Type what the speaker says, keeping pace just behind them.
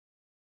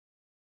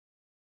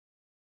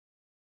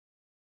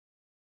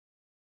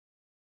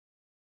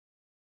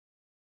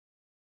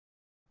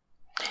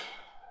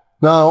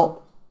Now,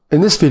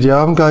 in this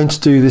video, I'm going to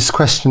do this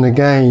question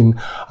again.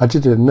 I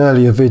did it in an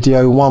earlier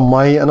video one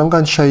way, and I'm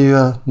going to show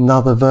you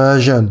another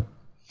version.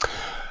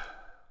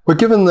 We're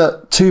given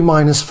that 2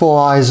 minus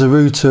 4i is the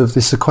root of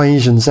this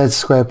equation, z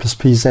squared plus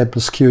pz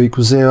plus q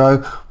equals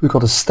 0. We've got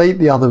to state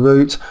the other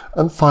root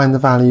and find the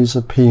values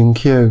of p and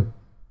q.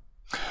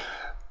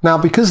 Now,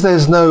 because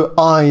there's no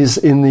i's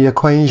in the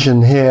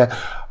equation here,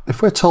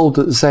 if we're told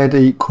that z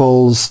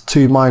equals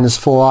 2 minus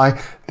 4i,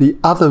 the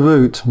other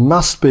root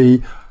must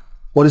be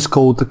what is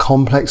called the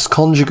complex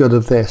conjugate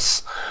of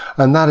this,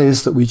 and that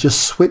is that we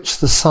just switch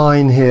the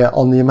sign here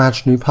on the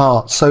imaginary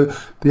part. So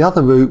the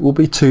other root will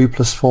be 2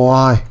 plus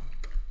 4i.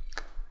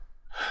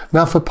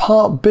 Now for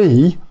part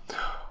B,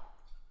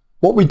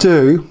 what we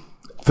do,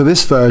 for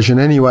this version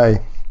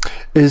anyway,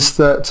 is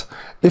that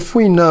if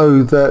we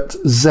know that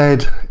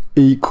z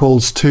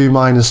equals 2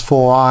 minus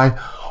 4i,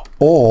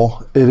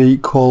 or it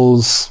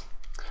equals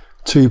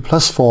 2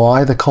 plus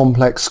 4i, the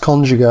complex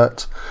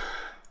conjugate,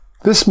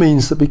 this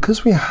means that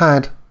because we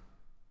had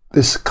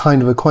this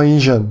kind of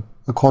equation,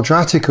 a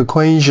quadratic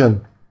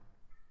equation,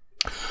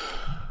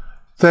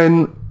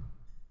 then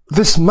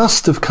this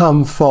must have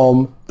come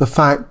from the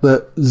fact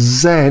that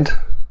z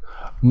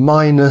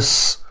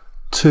minus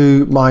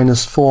 2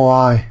 minus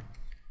 4i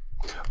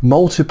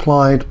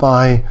multiplied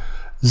by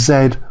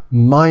z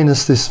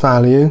minus this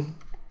value,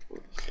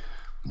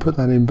 put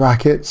that in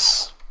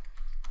brackets,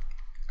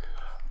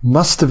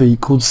 must have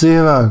equaled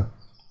 0.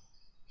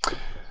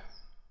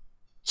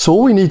 So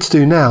all we need to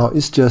do now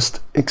is just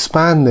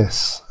expand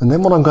this, and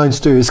then what I'm going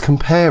to do is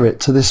compare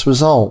it to this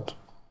result.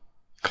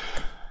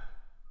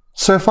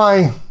 So if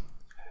I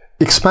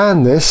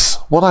expand this,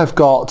 what I've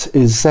got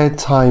is z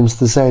times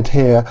the z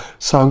here,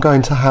 so I'm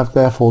going to have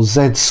therefore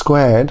z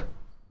squared,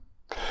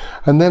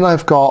 and then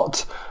I've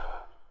got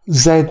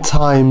z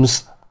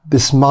times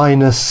this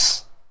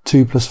minus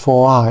 2 plus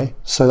 4i,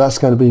 so that's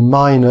going to be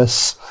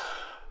minus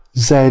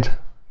z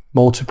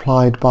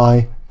multiplied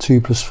by 2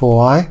 plus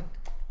 4i.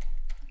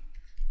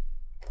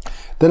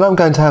 Then I'm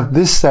going to have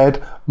this z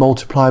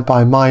multiplied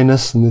by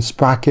minus, and this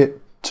bracket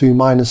 2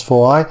 minus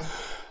 4i,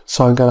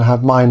 so I'm going to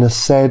have minus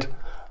z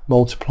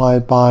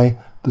multiplied by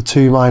the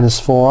 2 minus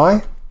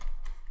 4i.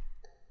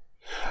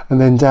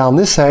 And then down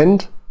this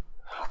end,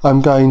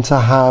 I'm going to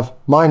have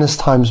minus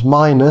times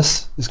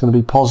minus is going to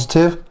be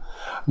positive,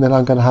 and then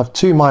I'm going to have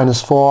 2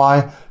 minus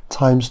 4i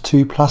times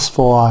 2 plus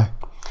 4i.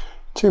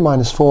 2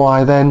 minus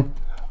 4i then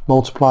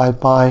multiplied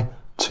by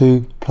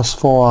 2 plus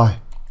 4i.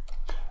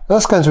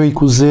 That's going to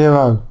equal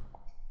 0.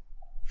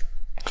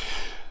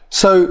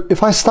 So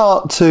if I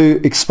start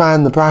to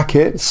expand the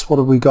brackets, what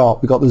have we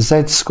got? We've got the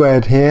z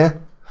squared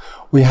here.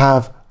 We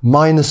have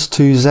minus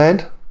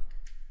 2z,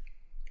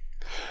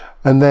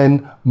 and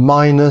then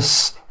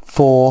minus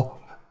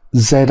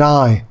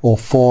 4zi, or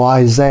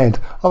 4iz.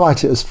 I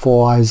write it as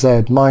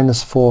 4iz,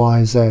 minus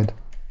 4iz.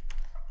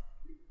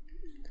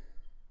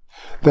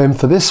 Then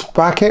for this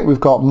bracket, we've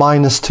got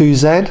minus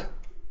 2z,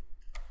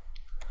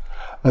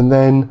 and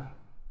then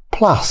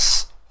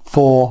plus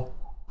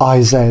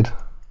 4iz,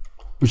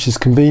 which is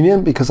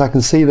convenient because I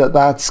can see that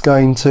that's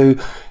going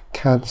to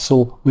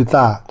cancel with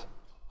that.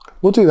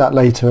 We'll do that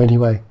later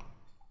anyway.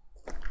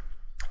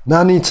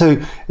 Now I need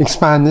to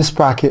expand this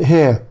bracket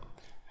here.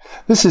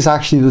 This is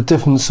actually the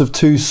difference of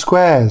two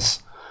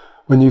squares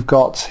when you've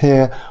got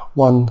here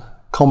one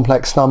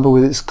complex number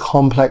with its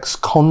complex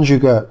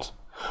conjugate.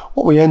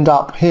 What we end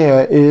up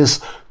here is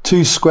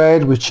 2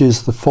 squared, which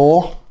is the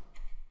 4,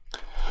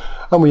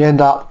 and we end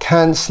up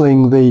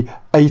cancelling the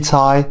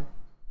 8i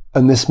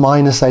and this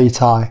minus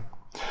 8i.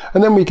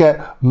 And then we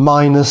get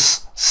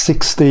minus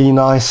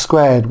 16i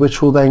squared,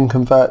 which will then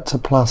convert to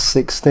plus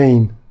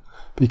 16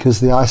 because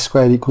the I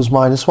squared equals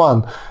minus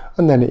 1,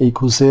 and then it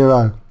equals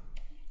 0.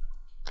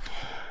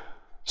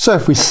 So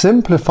if we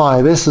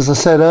simplify this, as I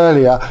said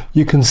earlier,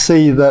 you can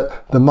see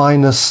that the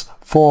minus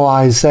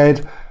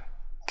 4iz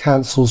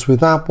cancels with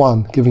that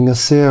one, giving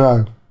us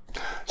 0.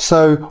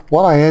 So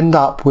what I end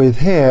up with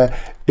here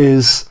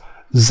is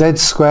z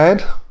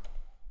squared,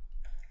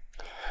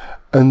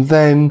 and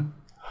then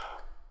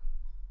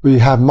we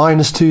have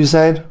minus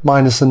 2z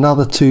minus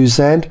another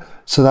 2z,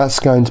 so that's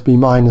going to be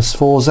minus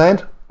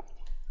 4z.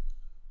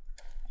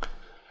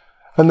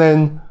 And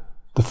then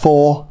the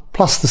 4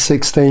 plus the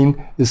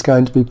 16 is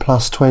going to be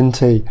plus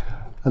 20,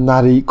 and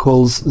that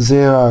equals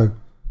 0.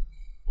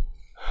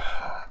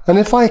 And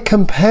if I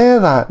compare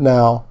that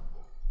now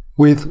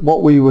with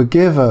what we were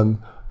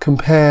given,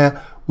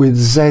 compare with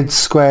z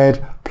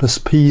squared plus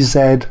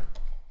pz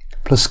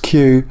plus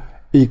q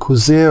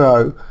equals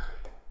 0,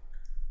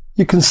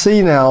 you can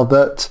see now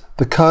that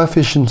the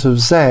coefficient of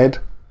z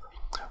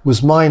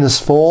was minus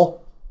 4,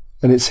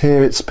 and it's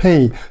here it's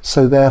p,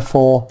 so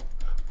therefore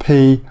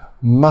p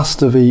must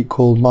have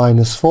equaled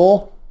minus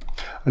 4,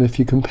 and if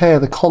you compare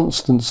the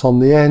constants on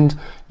the end,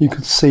 you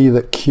can see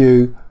that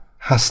q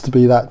has to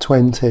be that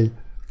 20.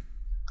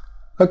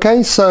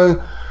 Okay,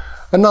 so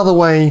another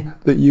way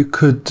that you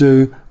could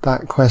do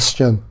that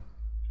question.